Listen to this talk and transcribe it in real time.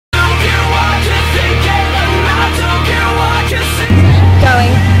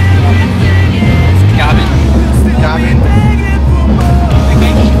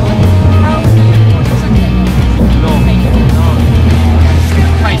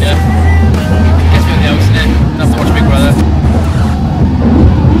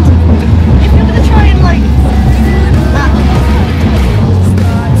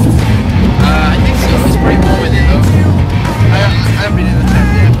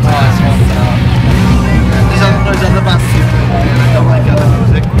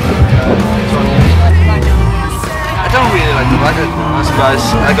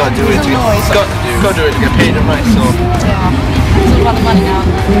got to do it to get paid, right? So. Yeah. It's all about the money now.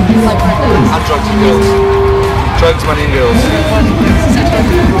 It's like and drugs and girls. Drugs, money and girls.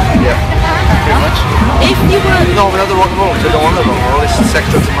 Yeah. Pretty much. If you were... No, we have the rock and roll, so I don't want the rock and roll, it's sex,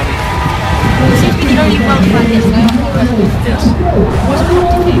 drugs and money. It seems to be the only Welsh language that I know. Yes. What's a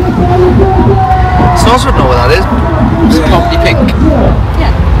poppty-ping? Stars would know what that is. It's poppty-ping.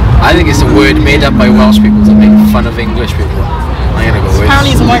 Yeah. I think it's a word made up by Welsh people to make fun of English people. I'm gonna go with it.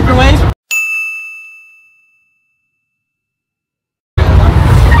 Apparently it's a microwave.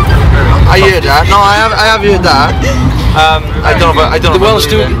 I heard that. No, I have heard that. I don't know.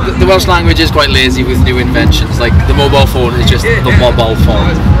 The Welsh language is quite lazy with new inventions. Like the mobile phone is just the mobile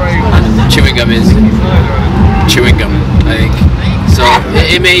phone, and chewing gum is chewing gum. I think so.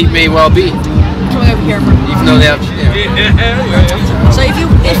 It may well be. Coming over here. Even though they have. So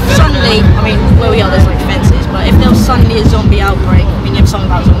if suddenly, I mean, where we are, there's like fences, but if there was suddenly a zombie outbreak, I mean, you have a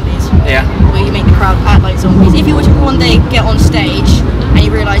song about zombies. Yeah. Where you make the crowd act like zombies. If you were to one day get on stage and you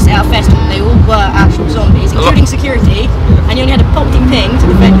realised at a festival they all were actual zombies, including security, and you only had a poppty-ping to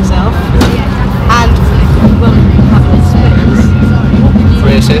defend yourself, and well, having a split.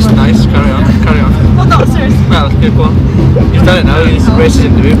 Racist, nice, carry on. Well, not seriously. Well, good one. You've done it now, it's a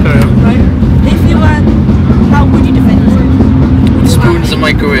racist interview, carry on. Right. If you were, how would you defend yourself? Spoons, a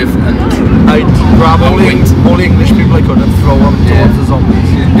microwave, and I'd grab all the English people I could and throw them towards the zombies.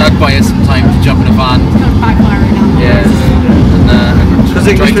 that'd buy us some time to jump in a van. It's kind of backfiring now. Yeah. Because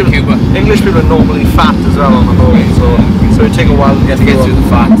English people are normally fat as well on the road, so it take a while to get through the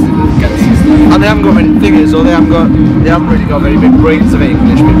fat. And they haven't got many things, so they haven't really got very big brains of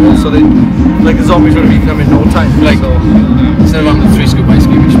English people, so they like the zombies will be coming in no time. Like instead of having the 3 scoop ice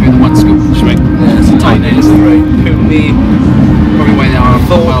cube, it should be the 1 scoop. Right? Yeah, it's a tiny little brain. Puny, probably why they are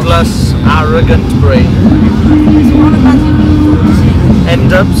thoughtless, arrogant brain.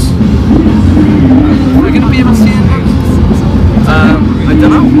 End-ups. Are we going to be able to see end-ups? I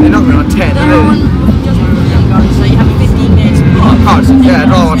don't know. They're not going to 10, are they? So you have 15 minutes. Yeah,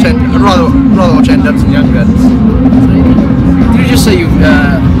 I'd rather watch end-ups than young guns. Did you just say you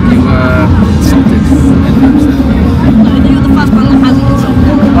insulted end-ups then? No, you're the first one that hasn't insulted.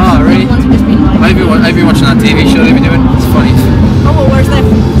 Oh, really? I've been watching that TV show they've been doing. It's funny. Oh, well, where's their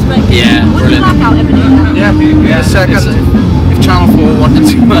perspective? Yeah, Would brilliant. Blackout ever do that? Yeah, second. If Channel 4 wanted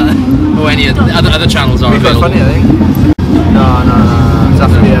to, or any of the other channels are Because available. funny, I think. No. It's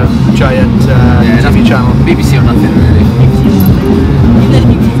have to be a giant TV channel. BBC or nothing, really.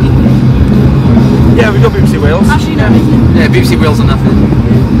 Yeah, we've got BBC Wales. Actually, no. Yeah, BBC Wales or nothing.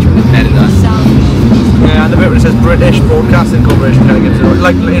 Edit that. Yeah, and the bit where it says British Broadcasting Corporation kind of gives it,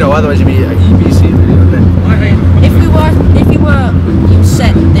 like, otherwise you'd be EBC, wouldn't it? If you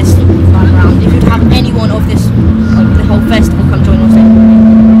set this time round, if you'd have anyone of this, like the whole festival come join us,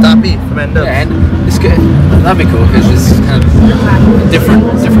 That'd be from End Up. Yeah, and it's good. That'd be cool because it's kind of different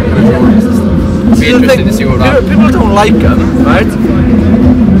kind of drawings. It'd be interesting to see what that. People don't like them, right?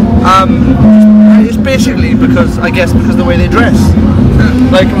 It's basically because the way they dress,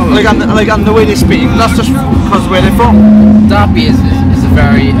 and the way they speak. That's just because where they're from. Darby is a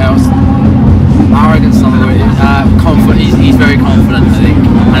very arrogant, confident. He's very confident, I think,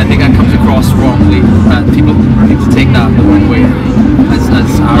 and I think that comes across wrongly. People take that the wrong way.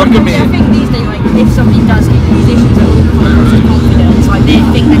 As arrogant. I think these days, like if somebody does get musicians that are confident, it's like they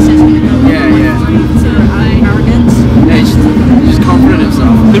think this is going to go. Arrogance. Yeah, he's just confident in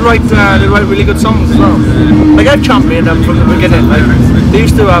himself. They write really good songs as well. Like I've championed them from the beginning. Like they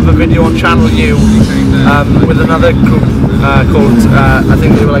used to have a video on Channel U with another group called I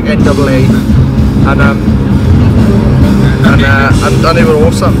think they were like NAA, and they were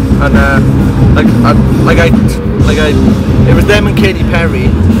awesome. And it was them and Katy Perry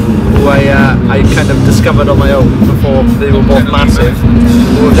who I kind of discovered on my own before they were both massive.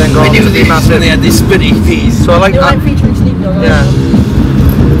 Who have then gone on to be massive. They had these spinny peas. So I like that. Featuring Sleep Dog, right? Yeah.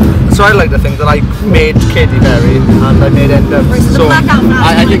 So I like to think that I made Katy Perry and I made End Up. So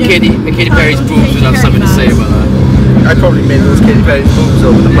I think Katy Perry's boobs would have something to say about that. I probably made those Katy Perry's boobs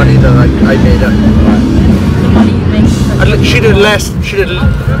over the money that I made her. She did less.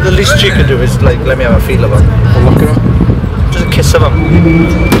 The least she could do is like let me have a feel of her. Look at her. Just a kiss of them.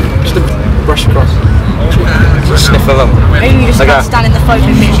 Just a brush across. Just a sniff of them. Maybe you just like stand in the photo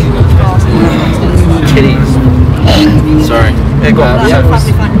finish and walk past. Titties. Sorry. Yeah, go on. That's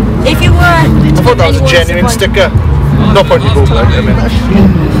perfectly fine. If you were, I thought that was a genuine sticker. Not putting your boobs out, I mean.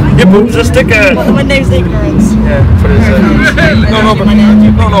 Your boobs are a sticker. Well, my name's ignorance. Yeah, but it's I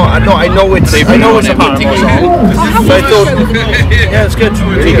know it's a Paramore song. So I thought, yeah, it's good.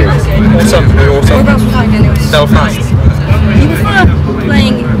 Really good. Awesome. Whereabouts was that again? Belfast. You prefer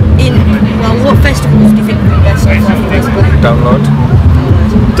playing in Well, what festivals do you think would be best? Download.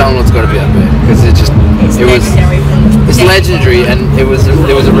 Download's got to be up there because it's legendary, and there was a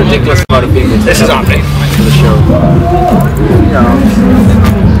ridiculous amount of people. This is happening for the show. Yeah.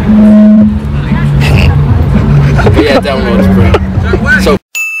 But yeah, Download's great. So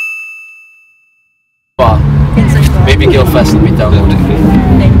far, maybe Guilfest will be Download.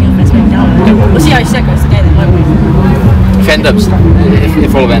 Maybe Guilfest will be Download. We'll see how it goes today then, won't we? If end-ups,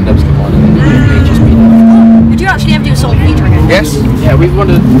 if all of end-ups come on, it may just be. Did you actually ever do a song featuring it? Yes. Yeah, we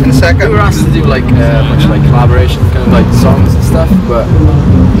wanted in a second. We were asked to do like a bunch of like collaboration, kind of like songs and stuff, but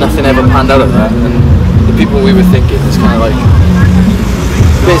nothing ever panned out of that. And the people we were thinking is kind of like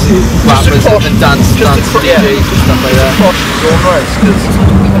basically rappers and dance DJs and stuff like that.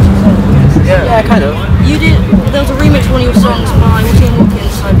 Yeah, kind of. You did. There was a remix of one of your songs by Tim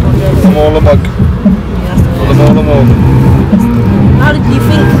Watkins' side project. I'm all a mug. How did you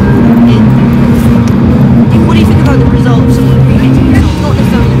think? What do you think about the result of someone remixing your song? Not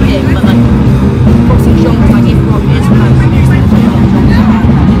necessarily the hit, but like crossing genres, like if rock is kind of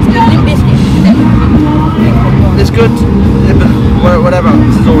Limp Bizkit. It's good, yeah, but whatever.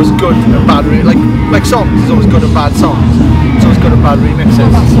 This is always good and bad. Like songs, it's always good and bad songs. It's always good and bad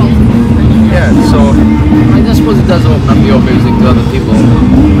remixes. What about songs? Yeah, so I suppose it does open up your music to other people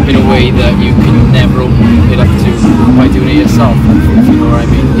in a way that you can never open it up to by doing it yourself. If you know what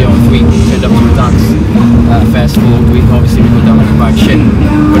I mean. You know, if we turned up to a dance festival, we obviously would go down like a bag of shit.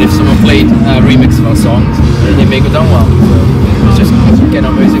 But if someone played a remix of our songs, they may go down well. So it's just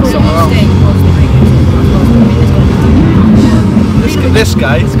getting our music somewhere else. This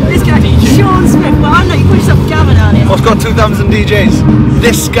guy, Sean Smith. Well, I know you put yourself Gavin out here. what's got 2,000 DJs?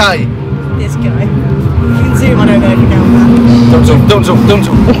 This guy. This guy. You can zoom. I don't know if you know that. Don't zoom.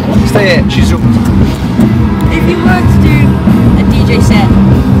 Stay here. She zoomed. If you were to do a DJ set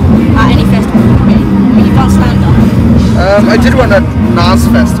at any festival, you've done stand-up. I did one at Nas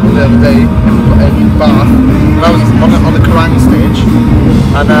Festival the other day in Bath, and I was on the Kerrang stage,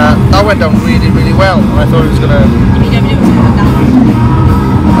 and that went down really, really well. And I thought it was gonna. You never do something like that.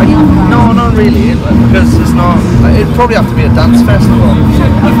 No, not really, because it's not. It'd probably have to be a dance festival.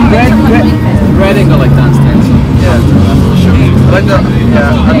 Reading got like dance tents. Yeah,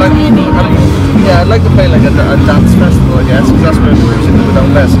 I'd like to play like a dance festival, I guess, because that's where the music will go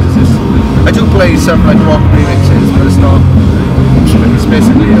down best. I do play some like rock remixes, but it's not. It's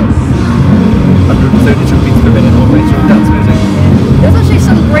basically 132 beats per minute all the way through dance music. There's actually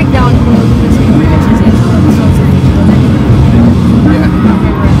some breakdown of remixes into the songs that feature on it.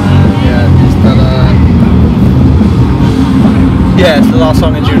 Yeah, it's the last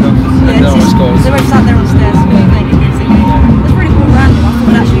song in Juno. Yeah, they were sat there on stairs playing music. That's pretty cool, random. I thought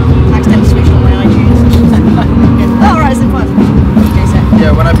I'd actually accidentally switched on my iTunes. Oh, right, it's in fun.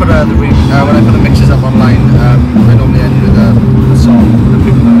 Yeah, when I put the mixes up online, I normally end with a song that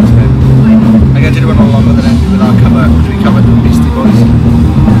people know it's been. Like I did one all longer than ended with our cover, which we covered with Beastie Boys.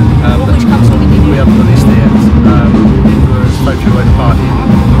 Which cover song did you do? We haven't released it yet. It was Fight Your Way to Party.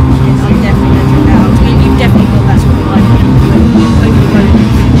 Yes, I'm definitely going to check that out. I mean, you've definitely got that sort of like.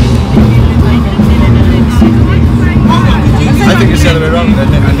 I think it's the other way around. I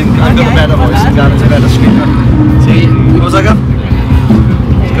think I've got a better voice and Gavin's a better screamer. See, What was I got?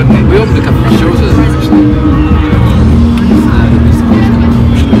 It's good, mate. we opened a couple of shows with it actually.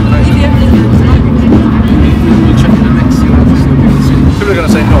 People are going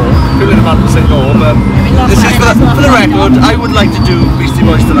to say no. People in the band will say no, but this is for the record. I would like to do Beastie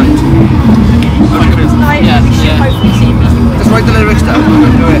Boys tonight. Yeah. Just write the lyrics down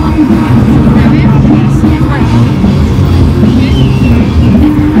and do it.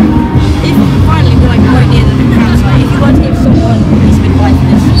 If finally we're like right near the campsite, if you were to give someone a piece of advice for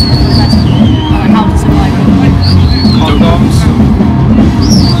this festival, how to survive it? Condoms.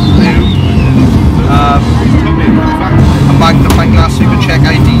 A magnifying glass so you can check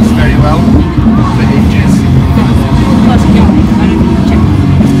IDs very well for ages. I don't think you check.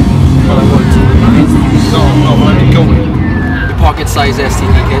 Well, I would. No, but I'd be going. The pocket-sized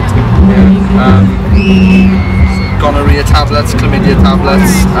STD kit. Gonorrhea tablets, chlamydia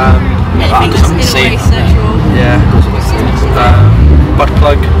tablets. Anything that's in a way sexual. Yeah. Butt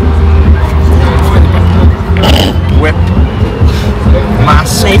plug. Whip.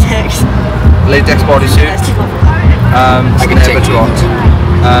 Mask. Latex bodysuit. Never too hot.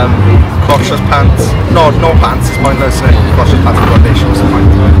 Crotchless pants. No pants. It's pointless. Crotchless pants with foundation. What's the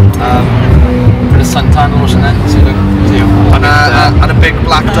point? Put a suntan lotion in, so you look. And a big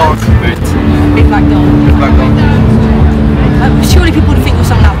black dog. Big black dog. Big black dog. Surely people would think you're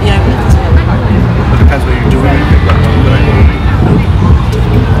someone out the open. It depends what you're doing with a big black dog.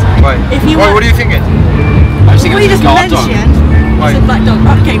 Why? If if you What are you thinking? I was thinking What you it was just a guard dog. mentioned was a black dog.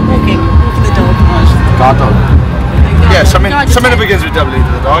 Okay, walking the dog. Guard dog. Yeah, something that begins with W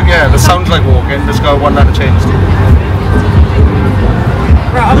to the dog. Yeah, that sounds like walking. Just got one letter changed.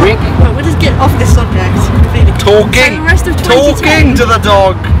 Right, we'll just get off this subject. Talking. So the rest of 2010, Talking to the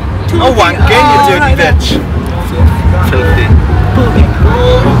dog. No wanking, you dirty bitch. Filthy. Walking.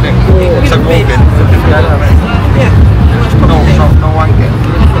 Walking. It's like walking. Yeah. No wanking.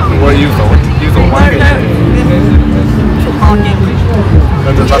 What you thought? You thought wanking. Parking.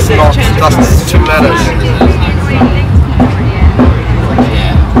 That's 2 letters.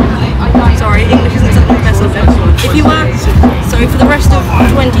 Sorry, English isn't something the best subject. If you were, so for the rest of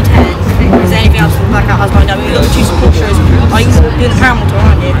 2010, is there anything else Blackout has lined up? You've got the 2 support shows. Are you doing the Paramount tour,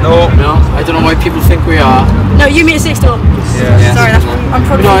 aren't you? No. I don't know why people think we are. No, you mean a 6 tour. Yeah. Sorry, I'm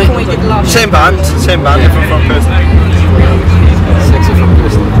probably thinking we did the last. Same band, different from person. 6 of them.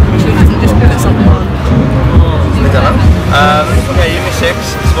 Just put something on. I don't know. Yeah, Uni 6.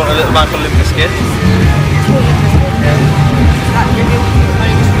 It's got a little band called Limp Bizkit.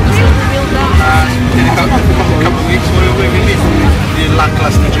 In a couple of weeks, what are we going to be? The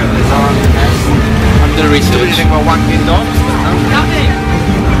lackluster journalists on. Under What do you research. think about wanking dogs?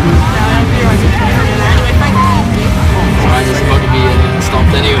 Mine is about to be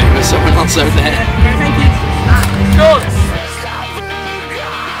stopped anyway by someone else out there.